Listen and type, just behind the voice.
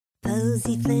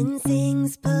Posy Flynn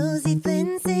sings, Posy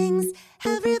Flynn sings.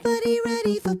 Everybody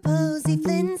ready for Posy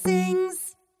Flynn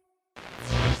sings. I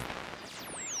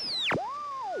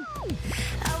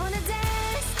wanna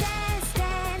dance, dance,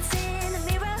 dance in the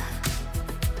mirror.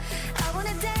 I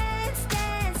wanna dance,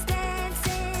 dance, dance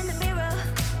in the mirror.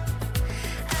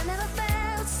 I never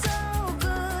felt so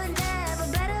good, never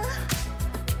better.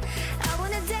 I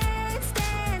wanna dance,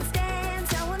 dance,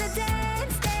 dance. I wanna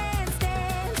dance, dance,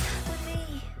 dance with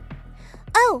me.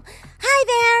 Oh, hi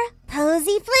there.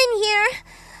 Posy Flynn here.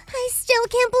 I still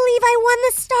can't believe I won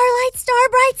the Starlight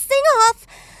Starbright Sing-Off.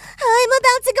 I'm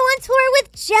about to go on tour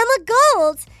with Gemma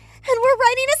Gold, and we're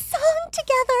writing a song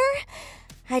together.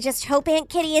 I just hope Aunt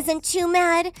Kitty isn't too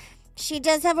mad. She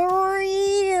does have a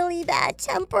really bad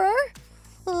temper.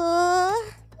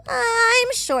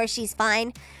 I'm sure she's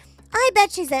fine. I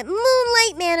bet she's at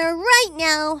Moonlight Manor right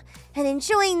now and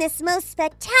enjoying this most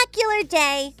spectacular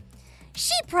day.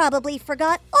 She probably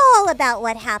forgot all about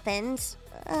what happened.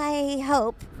 I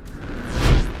hope.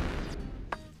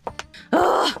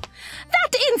 Ugh!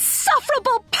 That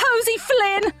insufferable Posy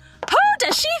Flynn! Who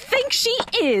does she think she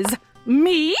is?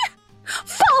 Me?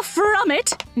 Far from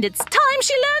it! And it's time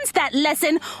she learns that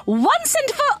lesson once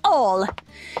and for all.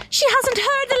 She hasn't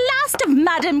heard the last of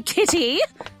Madam Kitty.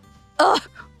 Ugh!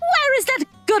 Where is that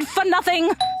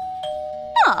good-for-nothing?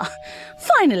 Ah,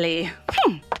 finally.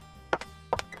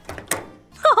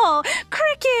 Oh,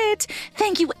 Cricket!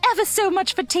 Thank you ever so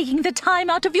much for taking the time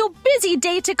out of your busy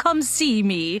day to come see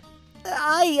me.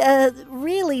 I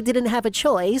really didn't have a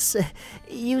choice.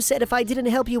 You said if I didn't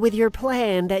help you with your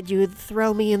plan that you'd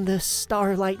throw me in the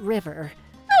Starlight River.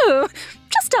 Oh,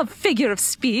 just a figure of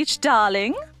speech,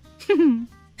 darling.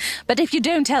 But if you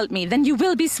don't help me, then you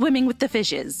will be swimming with the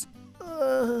fishes.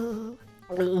 What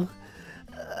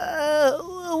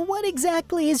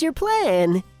exactly is your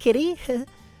plan, Kitty?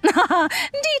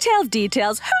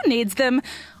 Details. Who needs them?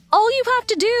 All you have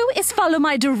to do is follow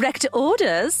my direct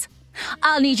orders.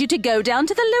 I'll need you to go down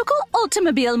to the local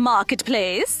automobile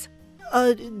marketplace.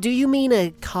 Do you mean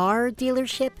a car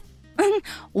dealership?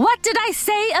 What did I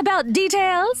say about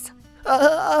details?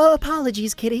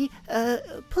 Apologies, Kitty.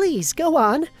 Please, go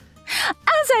on.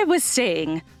 As I was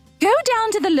saying, go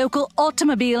down to the local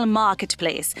automobile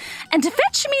marketplace and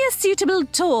fetch me a suitable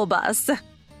tour bus.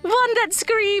 One that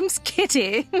screams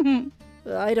Kitty.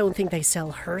 I don't think they sell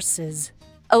hearses.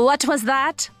 What was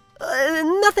that?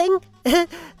 Nothing.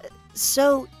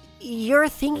 So, you're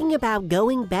thinking about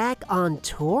going back on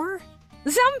tour?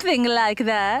 Something like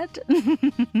that.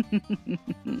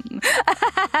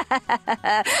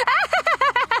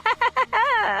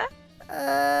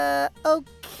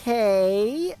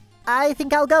 Okay. I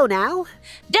think I'll go now.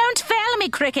 Don't fail me,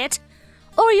 Cricket,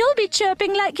 or you'll be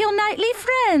chirping like your nightly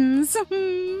friends.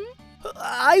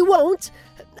 I won't.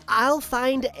 I'll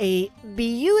find a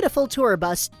beautiful tour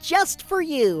bus just for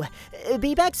you.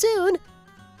 Be back soon.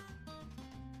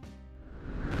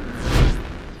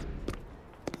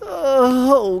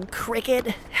 Oh,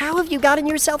 Cricket, how have you gotten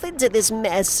yourself into this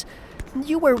mess?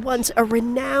 You were once a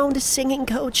renowned singing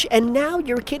coach, and now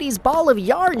you're Kitty's ball of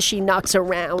yarn she knocks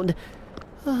around.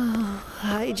 Oh,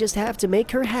 I just have to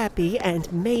make her happy,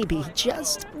 and maybe,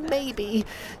 just maybe,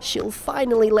 she'll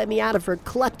finally let me out of her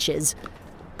clutches.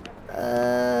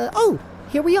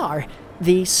 Here we are.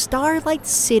 The Starlight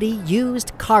City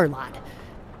used car lot.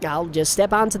 I'll just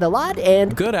step onto the lot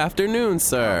and... Good afternoon,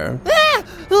 sir. Ah!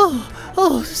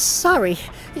 Oh, sorry.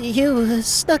 You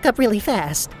snuck up really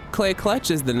fast. Clay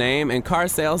Clutch is the name and car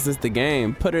sales is the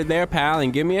game. Put her there, pal,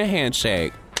 and give me a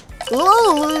handshake.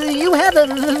 Oh, you have a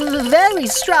very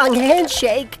strong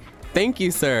handshake. Thank you,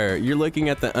 sir. You're looking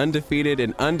at the undefeated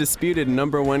and undisputed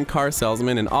 #1 car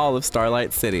salesman in all of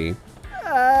Starlight City.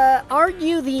 Aren't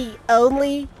you the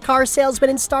only car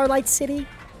salesman in Starlight City?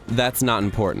 That's not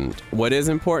important. What is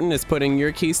important is putting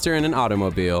your keister in an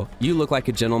automobile. You look like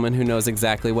a gentleman who knows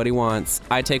exactly what he wants.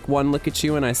 I take one look at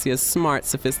you and I see a smart,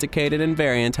 sophisticated, and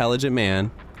very intelligent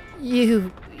man.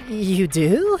 You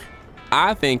do?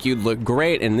 I think you'd look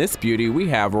great in this beauty we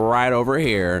have right over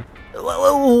here.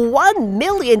 $1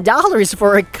 million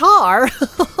for a car?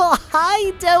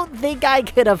 I don't think I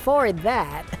could afford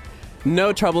that.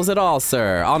 No troubles at all,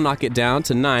 sir. I'll knock it down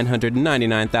to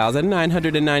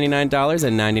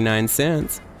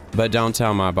 $999,999.99. But don't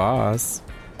tell my boss.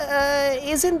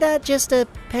 Isn't that just a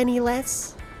penny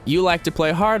less? You like to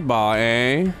play hardball,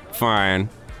 eh? Fine.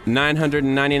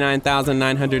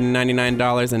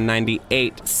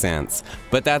 $999,999.98.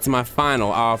 But that's my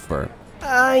final offer.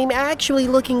 I'm actually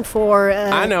looking for,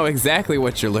 I know exactly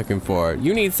what you're looking for.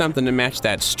 You need something to match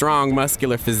that strong,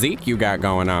 muscular physique you got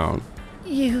going on.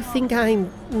 You think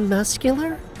I'm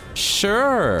muscular?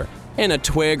 Sure. In a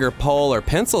twig or pole or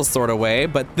pencil sort of way,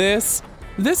 but this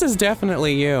is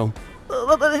definitely you.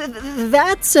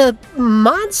 That's a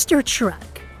monster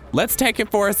truck. Let's take it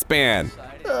for a spin.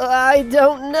 I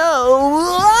don't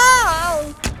know.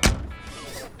 Whoa!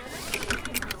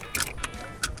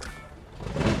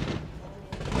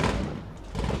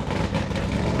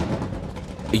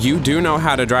 You do know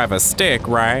how to drive a stick,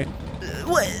 right?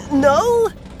 What? No?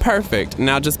 Perfect.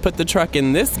 Now just put the truck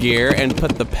in this gear and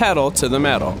put the pedal to the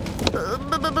metal.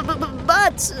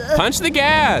 But... Punch the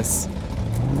gas!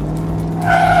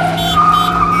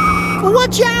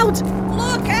 Watch out!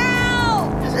 Look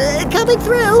out! Coming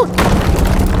through!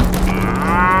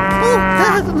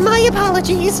 Oh, my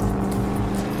apologies.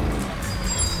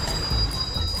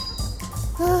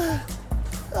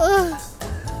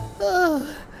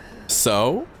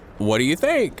 So, what do you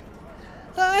think?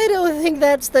 I don't think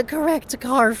that's the correct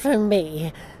car for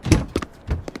me.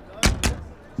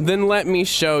 Then let me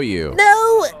show you.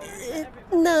 No.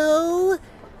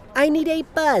 I need a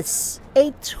bus.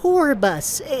 A tour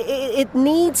bus. It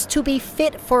needs to be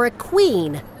fit for a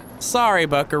queen. Sorry,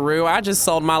 Buckaroo. I just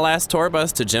sold my last tour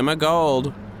bus to Gemma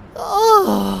Gold.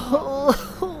 Oh,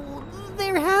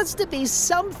 there has to be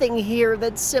something here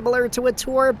that's similar to a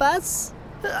tour bus.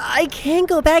 I can't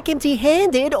go back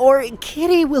empty-handed or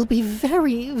Kitty will be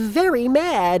very, very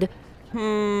mad.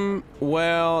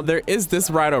 Well, there is this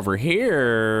right over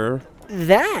here.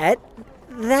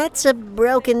 That's a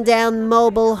broken down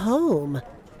mobile home.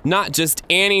 Not just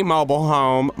any mobile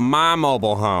home, my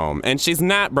mobile home. And she's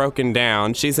not broken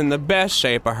down. She's in the best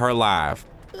shape of her life.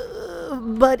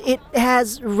 But it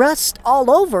has rust all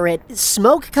over it,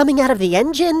 smoke coming out of the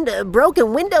engine,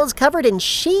 broken windows covered in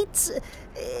sheets.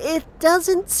 It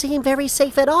doesn't seem very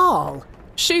safe at all.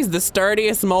 She's the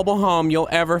sturdiest mobile home you'll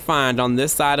ever find on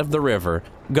this side of the river.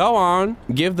 Go on,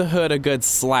 give the hood a good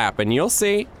slap and you'll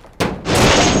see.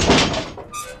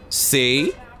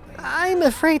 See? I'm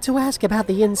afraid to ask about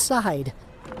the inside.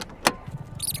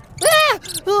 Ah!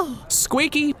 Oh.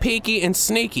 Squeaky, peaky, and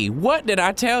sneaky. What did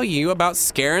I tell you about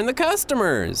scaring the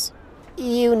customers?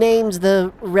 You named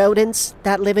the rodents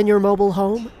that live in your mobile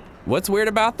home? What's weird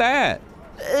about that?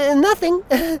 Nothing.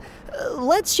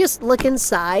 Let's just look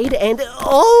inside and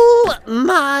oh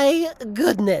my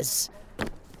goodness.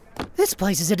 This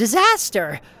place is a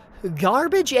disaster.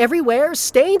 Garbage everywhere,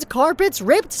 stained carpets,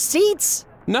 ripped seats.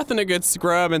 Nothing a good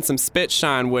scrub and some spit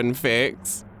shine wouldn't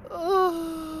fix.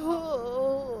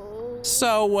 Oh.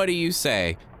 So what do you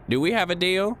say? Do we have a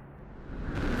deal?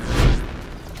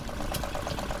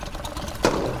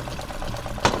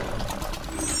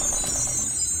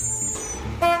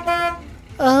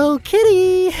 Oh,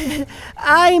 Kitty,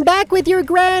 I'm back with your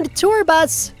grand tour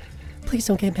bus. Please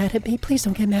don't get mad at me. Please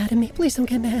don't get mad at me. Please don't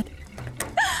get mad.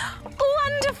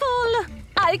 Wonderful!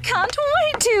 I can't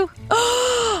wait to.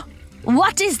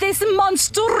 What is this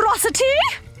monstrosity?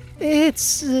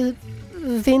 It's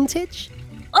vintage.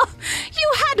 Oh,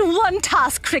 you had one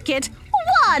task, Cricket.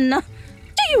 One!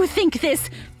 Do you think this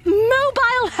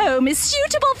mobile home is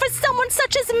suitable for someone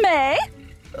such as me?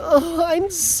 Oh,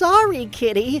 I'm sorry,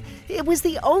 Kitty. It was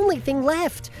the only thing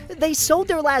left. They sold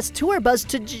their last tour bus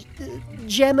to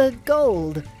Gemma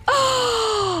Gold.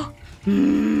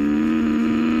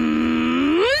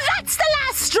 That's the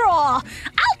last straw!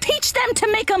 I'll teach them to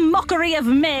make a mockery of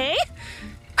me.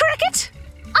 Cricket,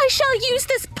 I shall use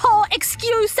this poor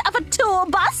excuse of a tour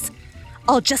bus.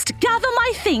 I'll just gather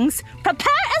my things,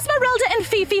 prepare Esmeralda and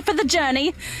Fifi for the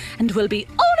journey, and we'll be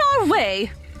on our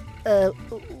way.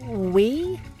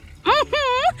 We?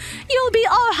 You'll be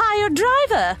our hired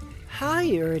driver.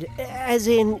 Hired? As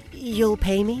in, you'll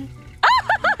pay me?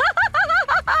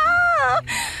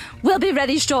 We'll be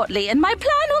ready shortly, and my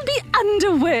plan will be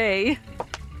underway.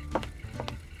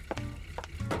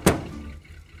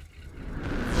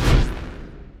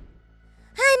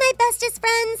 Hi, my bestest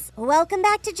friends. Welcome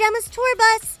back to Gemma's tour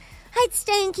bus. I'd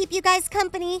stay and keep you guys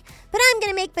company, but I'm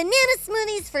gonna make banana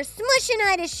smoothies for Smush and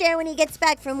I to share when he gets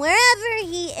back from wherever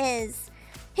he is.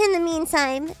 In the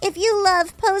meantime, if you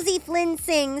love Posy Flynn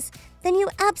Sings, then you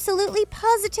absolutely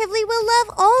positively will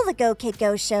love all the Go Kid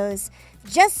Go shows.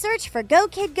 Just search for Go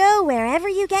Kid Go wherever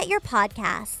you get your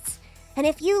podcasts. And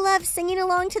if you love singing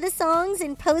along to the songs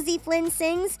in Posy Flynn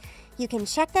Sings, you can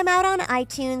check them out on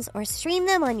iTunes or stream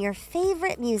them on your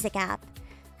favorite music app.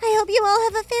 I hope you all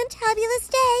have a fantabulous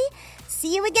day.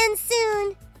 See you again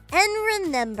soon. And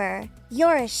remember,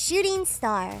 you're a shooting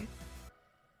star.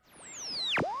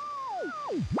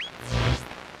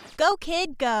 Go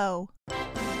Kid Go!